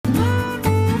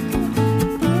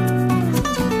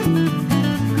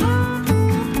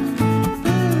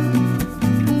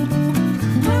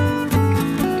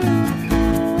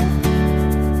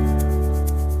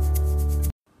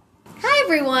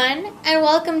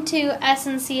Welcome to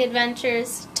S&C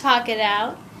Adventures Talk It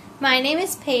Out. My name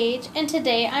is Paige, and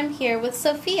today I'm here with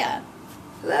Sophia.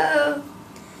 Hello.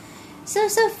 So,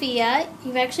 Sophia,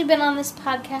 you've actually been on this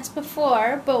podcast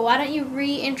before, but why don't you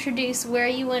reintroduce where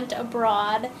you went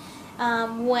abroad,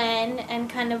 when, and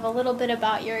kind of a little bit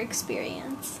about your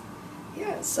experience.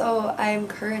 Yeah, so I'm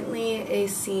currently a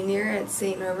senior at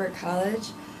St. Norbert College.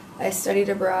 I studied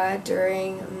abroad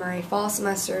during my fall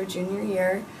semester junior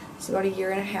year, so about a year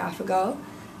and a half ago,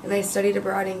 and I studied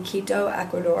abroad in Quito,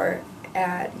 Ecuador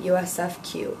at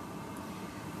USFQ.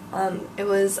 It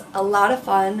was a lot of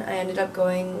fun. I ended up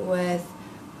going with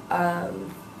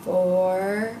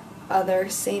 4 other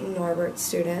St. Norbert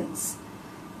students,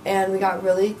 and we got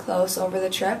really close over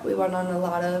the trip. We went on a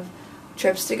lot of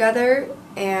trips together,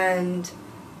 and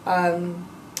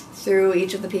through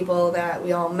each of the people that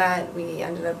we all met, we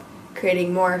ended up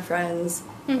creating more friends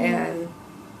and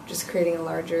just creating a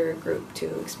larger group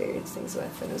to experience things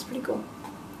with, and it was pretty cool.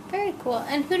 Very cool.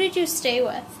 And who did you stay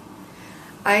with?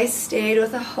 I stayed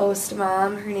with a host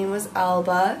mom. Her name was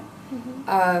Alba.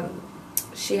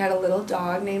 She had a little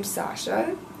dog named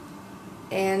Sasha,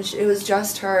 and it was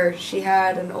just her. She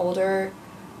had an older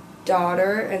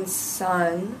daughter and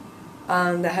son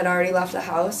that had already left the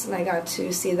house, and I got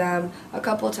to see them a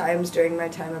couple times during my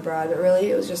time abroad, but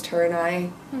really it was just her and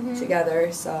I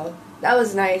together, so that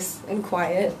was nice and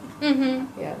quiet.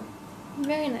 Yeah.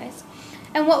 Very nice.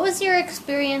 And what was your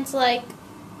experience like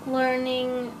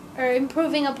learning or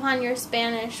improving upon your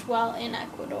Spanish while in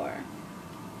Ecuador?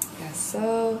 Yeah,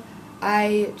 so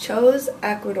I chose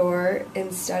Ecuador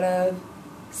instead of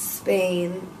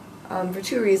Spain for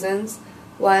 2 reasons.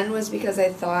 One was because I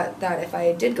thought that if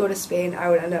I did go to Spain, I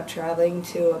would end up traveling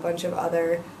to a bunch of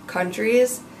other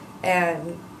countries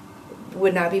and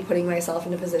would not be putting myself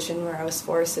in a position where I was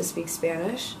forced to speak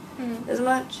Spanish as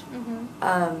much.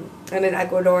 And in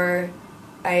Ecuador,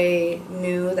 I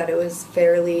knew that it was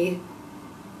fairly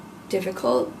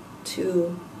difficult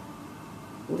to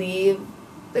leave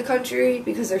the country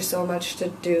because there's so much to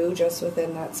do just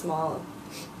within that small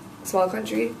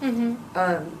country.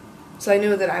 So I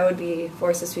knew that I would be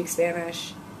forced to speak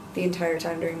Spanish the entire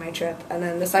time during my trip. And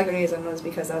then the second reason was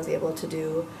because I was able to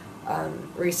do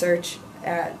research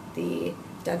at the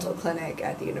dental clinic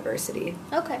at the university.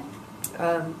 Okay.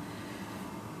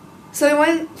 So I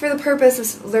went for the purpose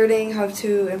of learning how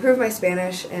to improve my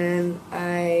Spanish, and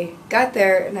I got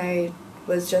there and I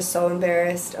was just so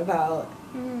embarrassed about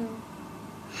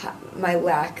my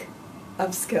lack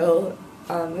of skill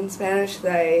in Spanish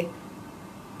that I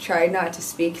tried not to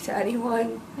speak to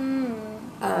anyone.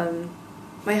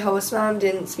 My host mom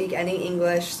didn't speak any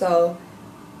English, so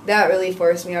that really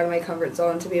forced me out of my comfort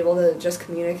zone to be able to just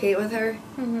communicate with her.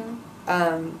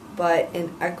 But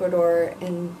in Ecuador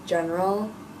in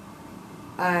general,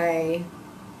 it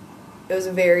was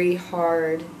a very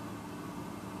hard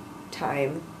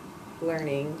time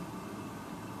learning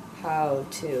how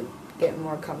to get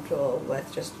more comfortable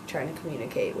with just trying to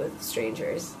communicate with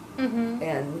strangers.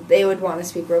 And they would want to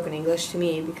speak broken English to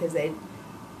me because I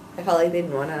felt like they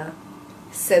didn't want to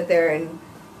sit there and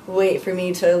wait for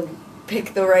me to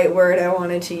pick the right word I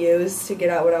wanted to use to get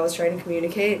out what I was trying to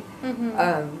communicate.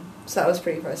 So that was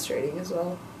pretty frustrating as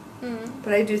well.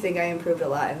 But I do think I improved a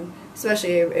lot, and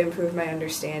especially improved my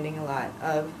understanding a lot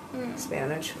of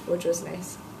Spanish, which was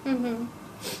nice.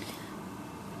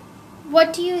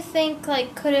 What do you think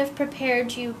could have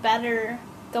prepared you better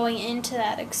going into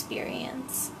that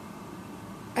experience?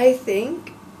 I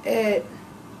think it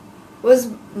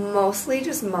was mostly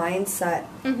just mindset.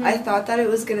 I thought that it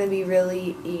was going to be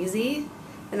really easy,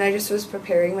 and I just was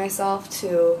preparing myself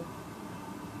to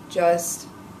just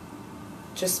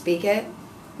speak it.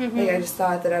 I just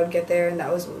thought that I would get there and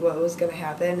that was what was going to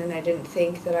happen, and I didn't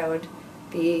think that I would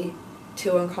be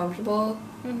too uncomfortable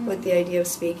with the idea of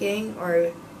speaking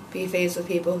or be faced with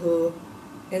people who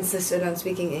insisted on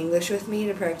speaking English with me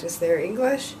to practice their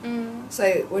English. So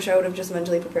I wish I would have just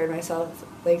mentally prepared myself,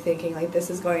 thinking, this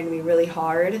is going to be really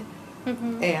hard,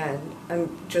 and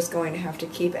I'm just going to have to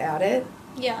keep at it.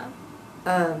 Yeah.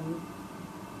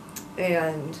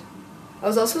 And I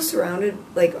was also surrounded,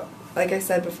 like I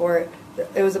said before,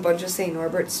 it was a bunch of St.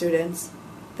 Norbert students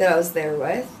that I was there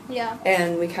with. Yeah.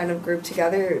 And we kind of grouped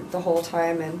together the whole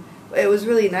time, and it was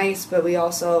really nice, but we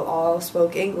also all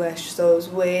spoke English, so it was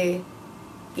way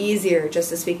easier just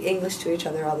to speak English to each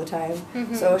other all the time.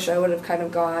 So I wish I would have kind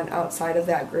of gone outside of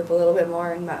that group a little bit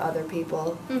more and met other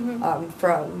people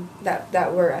from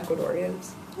that were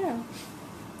Ecuadorians. Yeah.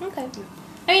 Okay.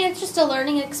 I mean, it's just a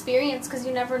learning experience because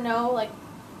you never know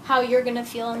how you're going to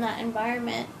feel in that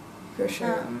environment. For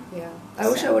sure, yeah. I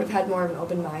wish I would have had more of an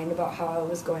open mind about how I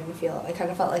was going to feel. I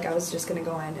kind of felt like I was just going to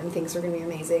go in and things were going to be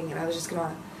amazing, and I was just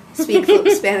going to speak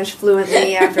Spanish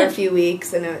fluently after a few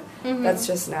weeks, and that's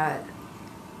just not...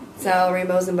 It's not all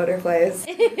rainbows and butterflies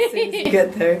as soon as you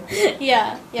get there.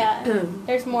 Yeah.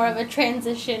 There's more of a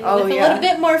transition with a little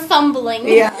bit more fumbling.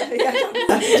 Yeah,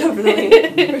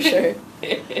 definitely, for sure.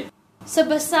 So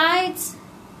besides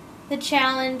the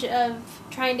challenge of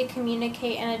trying to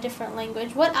communicate in a different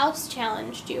language, what else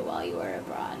challenged you while you were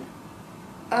abroad?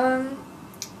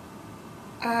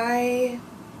 I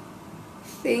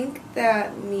think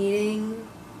that meeting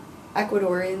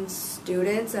Ecuadorian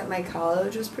students at my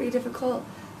college was pretty difficult.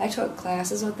 I took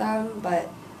classes with them, but,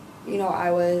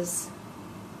 I was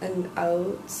an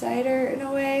outsider in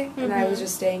a way, and I was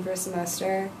just staying for a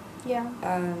semester. Yeah.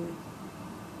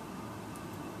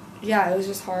 It was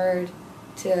just hard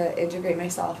to integrate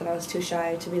myself, and I was too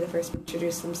shy to be the first to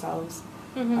introduce themselves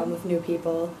with new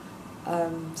people.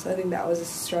 So I think that was a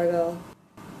struggle.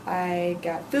 I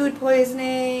got food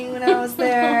poisoning when I was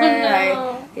there.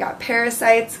 Oh, no. I got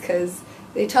parasites because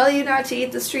they tell you not to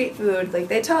eat the street food. Like,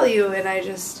 they tell you, and I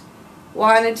just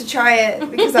wanted to try it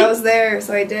because I was there,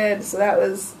 so I did. So that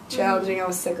was challenging. I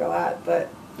was sick a lot, but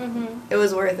it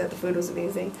was worth it. The food was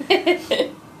amazing.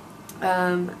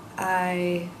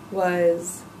 I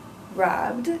was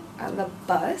robbed on the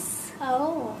bus.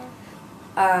 Oh.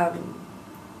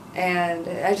 And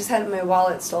I just had my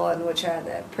wallet stolen, which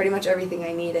had pretty much everything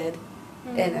I needed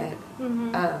in it.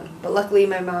 But luckily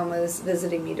my mom was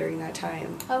visiting me during that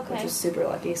time, which was super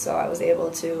lucky, so I was able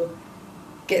to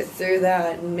get through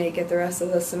that and make it the rest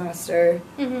of the semester.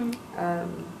 I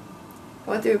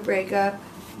went through a breakup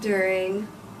during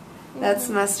that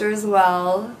semester as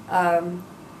well.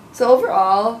 So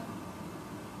overall,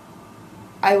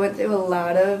 I went through a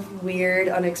lot of weird,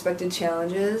 unexpected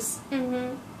challenges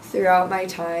throughout my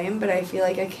time, but I feel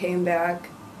like I came back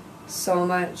so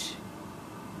much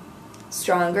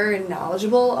stronger and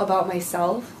knowledgeable about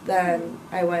myself than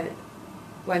I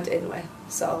went in with.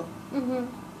 So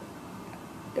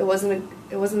it wasn't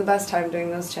the best time during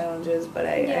those challenges, but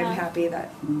I'm happy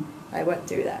that I went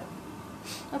through that.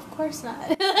 Of course not.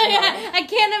 I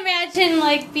can't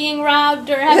imagine being robbed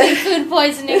or having food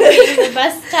poisoning being the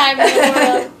best time in the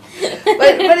world.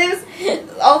 but it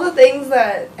was, all the things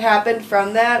that happened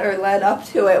from that or led up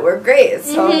to it were great.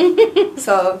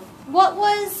 So what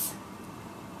was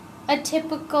a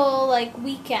typical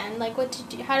weekend?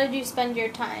 How did you spend your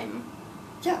time?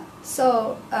 Yeah.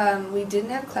 So we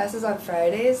didn't have classes on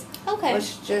Fridays,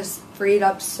 which just freed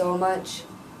up so much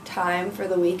time for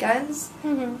the weekends.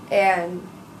 And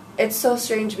it's so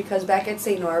strange because back at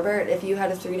St. Norbert, if you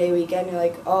had a 3-day weekend, you're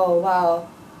like, oh wow,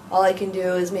 all I can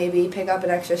do is maybe pick up an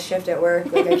extra shift at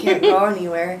work. I can't go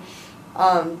anywhere.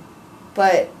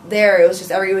 But there, it was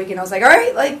just every weekend I was like, all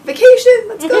right, vacation,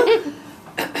 let's go.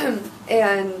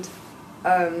 And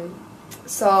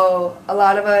so a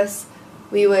lot of us,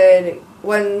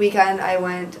 one weekend I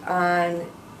went on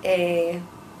a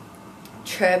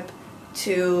trip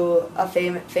to a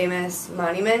famous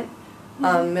monument.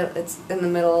 It's in the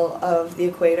middle of the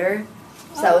equator,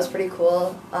 so that was pretty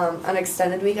cool. On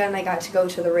extended weekend, I got to go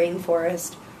to the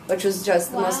rainforest, which was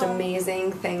just the most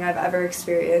amazing thing I've ever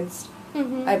experienced.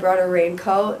 I brought a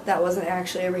raincoat that wasn't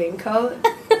actually a raincoat,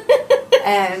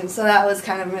 and so that was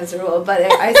kind of miserable. But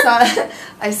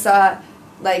I saw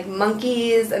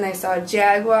monkeys, and I saw a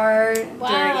jaguar during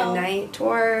a night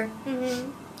tour.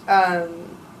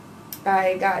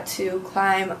 I got to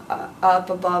climb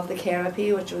up above the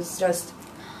canopy, which was just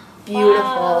beautiful.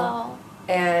 Wow.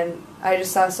 And I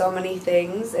just saw so many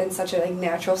things in such a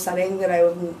natural setting that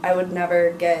I would never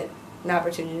get an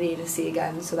opportunity to see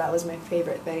again. So that was my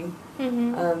favorite thing.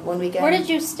 One weekend. Where did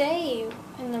you stay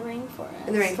in the rainforest?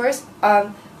 In the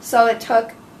rainforest? So it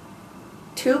took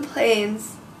 2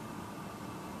 planes,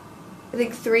 I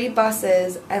think 3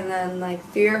 buses, and then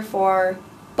 3 or 4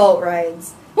 boat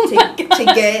rides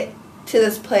to get to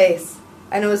this place.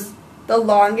 And it was the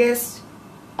longest.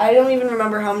 I don't even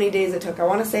remember how many days it took. I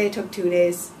want to say it took 2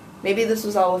 days. Maybe this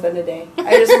was all within a day.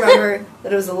 I just remember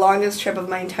that it was the longest trip of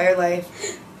my entire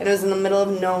life, and it was in the middle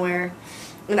of nowhere.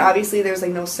 And obviously there's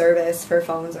no service for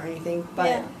phones or anything,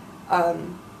 but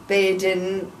they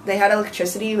had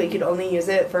electricity. We could only use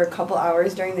it for a couple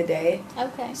hours during the day.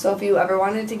 Okay. So if you ever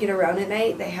wanted to get around at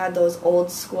night, they had those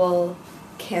old school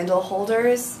candle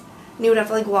holders. And you would have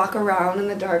to walk around in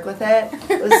the dark with it.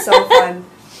 It was so fun.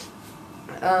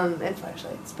 And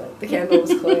flashlights, but the candle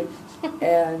was cool.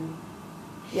 And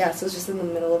yeah, so it was just in the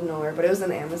middle of nowhere. But it was in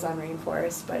the Amazon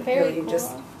rainforest, but Very really cool.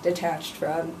 just detached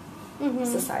from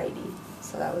society.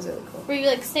 So that was really cool. Were you,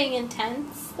 like, staying in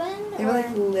tents then? They were,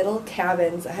 like, little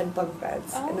cabins that had bunk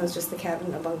beds. Oh. And it was just the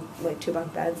cabin, like, 2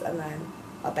 bunk beds, and then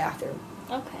a bathroom.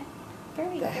 Okay.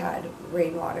 Very That cool. had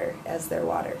rainwater as their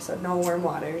water. So no warm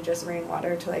water, just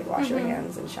rainwater to, like, wash your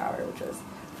hands and shower, which was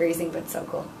freezing but so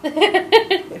cool.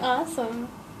 Awesome.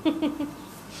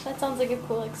 That sounds like a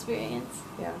cool experience.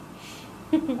 Yeah.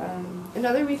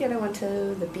 Another weekend I went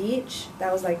to the beach.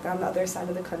 That was, like, on the other side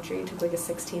of the country. It took, like, a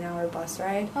 16-hour bus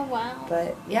ride. Oh, wow.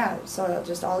 But, yeah, so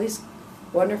just all these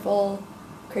wonderful,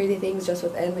 crazy things just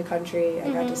within the country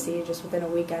I got to see just within a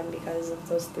weekend because of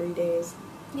those 3 days.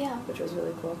 Yeah. Which was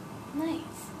really cool. Nice.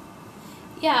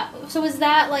 Yeah, so is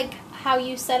that, like, how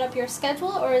you set up your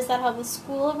schedule, or is that how the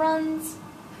school runs?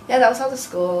 Yeah, that was how the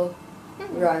school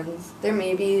runs. There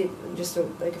may be just,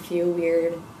 a few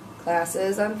weird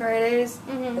classes on Fridays.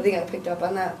 I think I picked up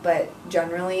on that, but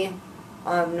generally,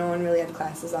 no one really had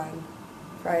classes on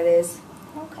Fridays.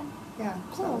 Okay. Yeah,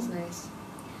 so that was nice.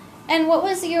 And what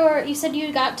was you said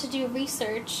you got to do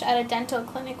research at a dental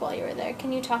clinic while you were there.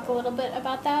 Can you talk a little bit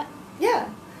about that? Yeah.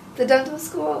 The dental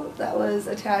school that was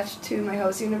attached to my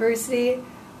host university,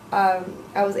 I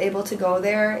was able to go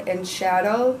there and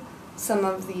shadow some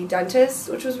of the dentists,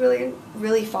 which was really,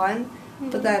 really fun.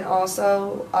 But then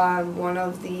also, one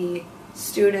of the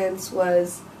students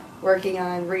was working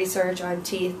on research on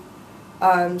teeth,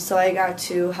 so I got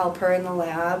to help her in the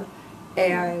lab,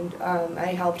 and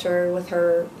I helped her with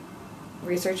her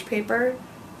research paper,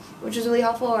 which was really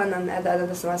helpful. And then at the end of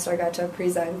the semester, I got to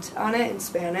present on it in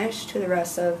Spanish to the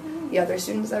rest of the other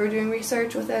students that were doing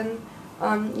research within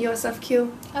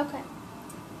USFQ. Okay.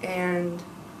 And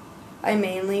I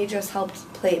mainly just helped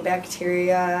plate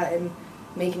bacteria and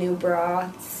make new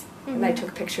broths, and I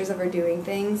took pictures of her doing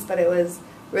things, but it was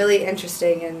really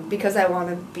interesting, and because I want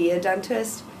to be a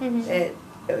dentist, it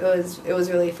was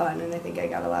really fun, and I think I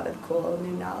got a lot of cool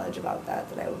new knowledge about that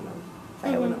I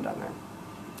wouldn't have done that.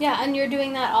 Yeah, and you're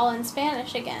doing that all in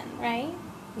Spanish again, right?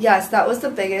 Yes, that was the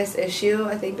biggest issue,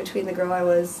 I think, between the girl I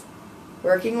was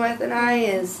working with and I,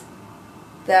 is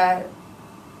that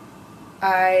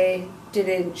I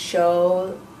didn't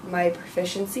show my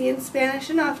proficiency in Spanish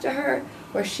enough to her,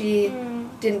 where she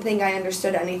didn't think I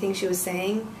understood anything she was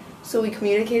saying. So we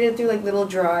communicated through, like, little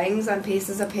drawings on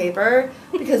pieces of paper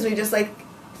because we just, like,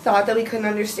 thought that we couldn't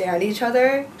understand each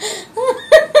other.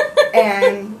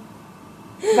 And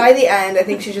by the end, I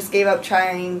think she just gave up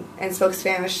trying and spoke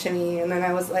Spanish to me. And then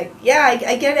I was like, yeah,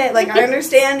 I get it. Like, I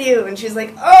understand you. And she's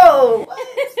like, oh, what?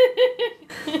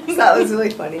 So that was really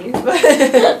funny. But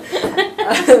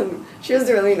she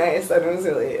was really nice, and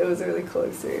it was a really cool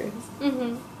experience.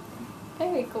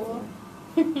 Very cool.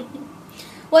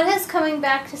 What has coming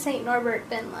back to St. Norbert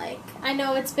been like? I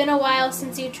know it's been a while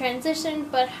since you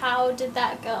transitioned, but how did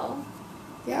that go?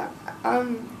 Yeah,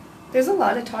 there's a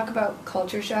lot of talk about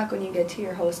culture shock when you get to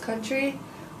your host country,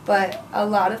 but a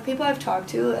lot of people I've talked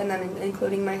to, and then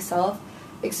including myself,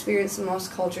 experience the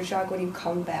most culture shock when you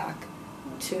come back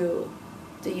to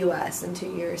the U.S. and to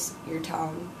your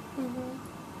town.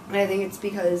 And I think it's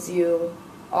because you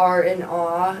are in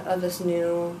awe of this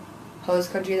new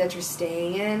host country that you're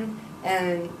staying in,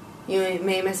 and you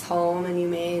may miss home, and you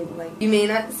may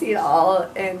not see it all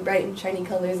in bright and shiny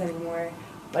colors anymore,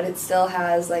 but it still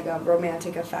has, like, a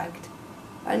romantic effect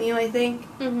on you, I think.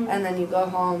 And then you go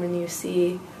home and you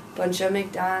see a bunch of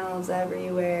McDonald's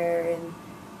everywhere, and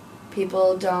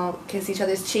people don't kiss each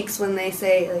other's cheeks when they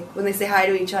say hi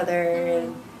to each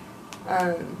other,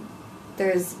 and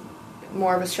there's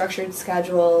more of a structured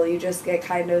schedule. You just get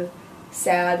kind of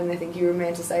sad, and I think you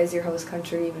romanticize your host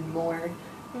country even more.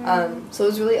 So it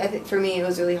was really, I think for me, it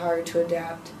was really hard to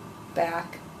adapt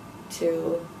back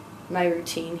to my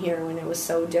routine here when it was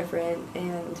so different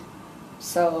and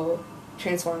so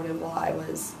transformative while I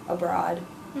was abroad.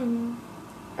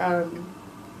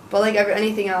 But like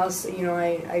anything else, you know,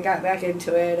 I got back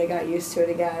into it, I got used to it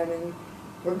again, and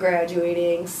we're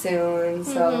graduating soon,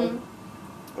 so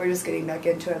we're just getting back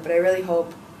into it. But I really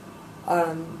hope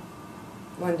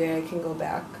one day I can go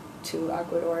back to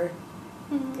Ecuador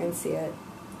and see it.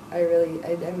 I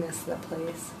miss that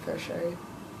place for sure.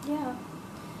 Yeah.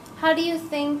 How do you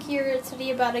think your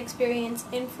Study Abroad experience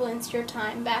influenced your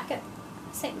time back at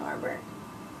St. Norbert?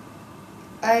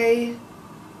 I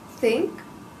think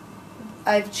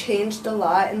I've changed a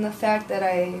lot in the fact that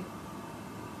I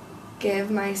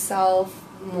give myself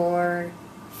more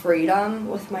freedom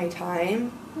with my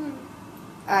time.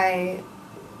 I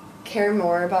care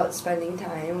more about spending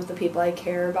time with the people I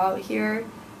care about here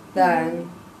than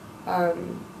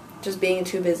just being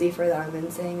too busy for them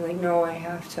and saying, like, no, I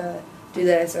have to do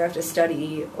this, or I have to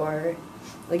study, or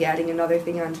like adding another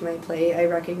thing onto my plate. I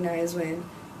recognize when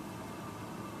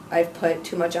I've put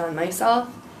too much on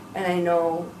myself, and I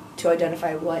know to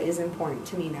identify what is important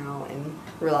to me now and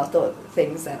rule out the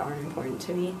things that aren't important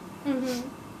to me.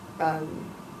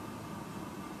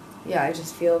 Yeah, I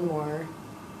just feel more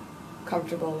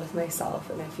comfortable with myself,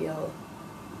 and I feel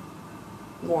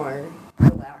more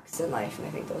relaxed in life, and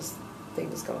I think those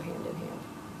things go hand in hand.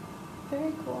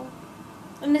 Very cool.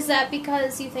 And is that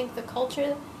because you think the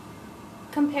culture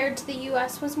compared to the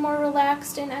U.S. was more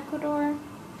relaxed in Ecuador?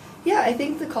 Yeah, I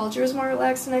think the culture is more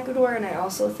relaxed in Ecuador, and I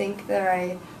also think that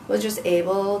I was just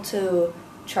able to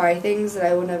try things that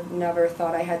I would have never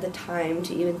thought I had the time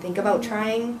to even think about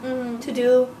trying to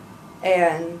do,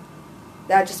 and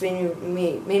that just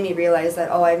made me realize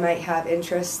that, I might have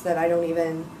interests that I don't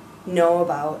even know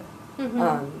about,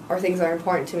 or things that are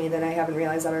important to me that I haven't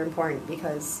realized that are important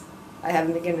because I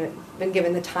haven't been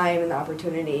given the time and the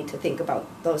opportunity to think about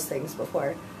those things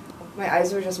before. My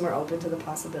eyes were just more open to the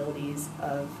possibilities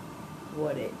of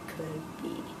what it could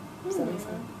be. Does that make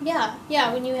sense?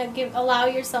 Yeah. When you allow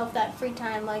yourself that free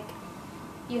time, like,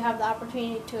 you have the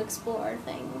opportunity to explore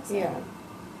things. Yeah.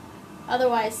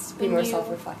 Otherwise, be more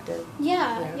self-reflective.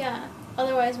 Yeah.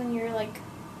 Otherwise, when you're like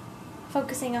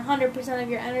focusing 100% of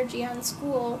your energy on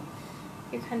school,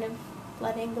 you're kind of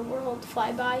letting the world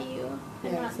fly by you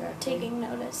and not taking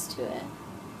notice to it.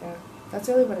 Yeah, that's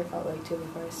really what I felt like too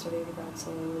before I studied abroad.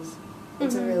 So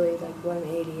it's a really like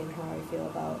 180 in how I feel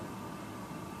about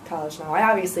college now. I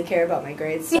obviously care about my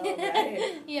grades still, but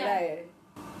I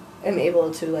am able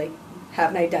to like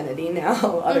have an identity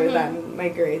now other than my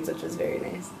grades, which is very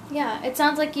nice. Yeah, it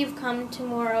sounds like you've come to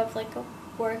more of like a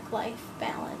work-life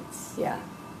balance. Yeah.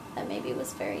 That maybe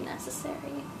was very necessary.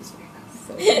 It was very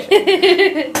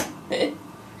necessary.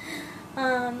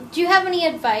 Do you have any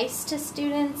advice to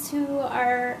students who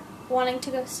are wanting to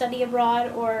go study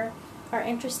abroad or are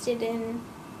interested in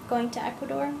going to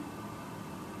Ecuador?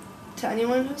 To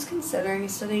anyone who's considering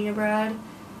studying abroad,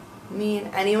 me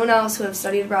and anyone else who have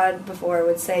studied abroad before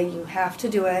would say you have to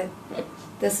do it.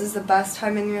 This is the best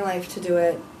time in your life to do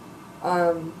it.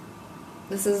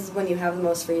 This is when you have the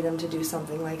most freedom to do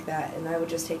something like that, and I would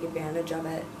just take advantage of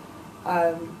it.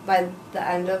 By the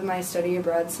end of my study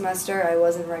abroad semester, I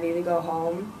wasn't ready to go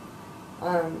home.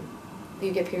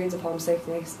 You get periods of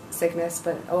homesickness,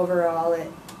 but overall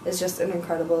it is just an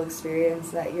incredible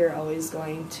experience that you're always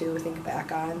going to think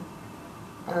back on.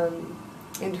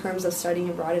 In terms of studying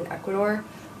abroad in Ecuador,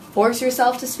 force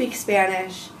yourself to speak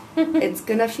Spanish. It's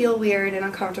going to feel weird and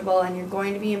uncomfortable, and you're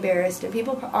going to be embarrassed, and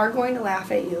people are going to laugh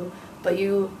at you, but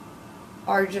you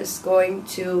are just going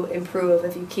to improve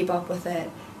if you keep up with it,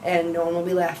 and no one will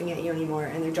be laughing at you anymore,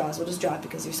 and their jaws will just drop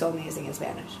because you're so amazing in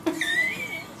Spanish.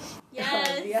 Yes.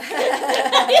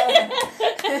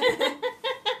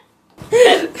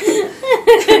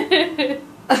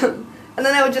 And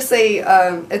then I would just say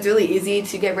it's really easy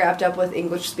to get wrapped up with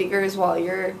English speakers while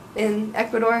you're in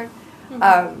Ecuador.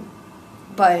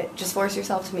 But just force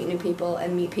yourself to meet new people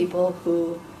and meet people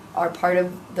who are part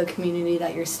of the community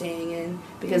that you're staying in,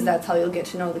 because that's how you'll get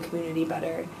to know the community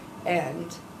better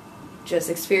and just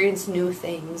experience new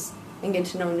things and get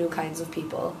to know new kinds of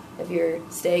people. If you're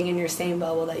staying in your same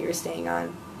bubble that you're staying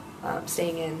in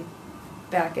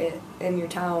back in your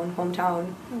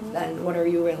hometown, then what are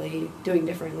you really doing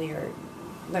differently or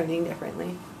learning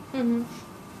differently? Awesome.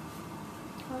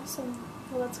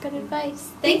 Well, that's good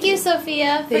advice. Thank you,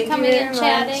 Sophia, for coming and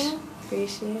chatting.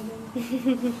 Appreciate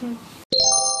it.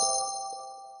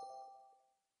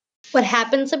 What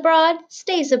happens abroad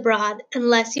stays abroad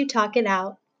unless you talk it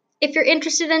out. If you're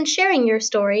interested in sharing your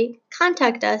story,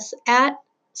 contact us at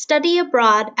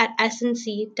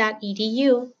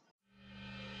studyabroad@snc.edu.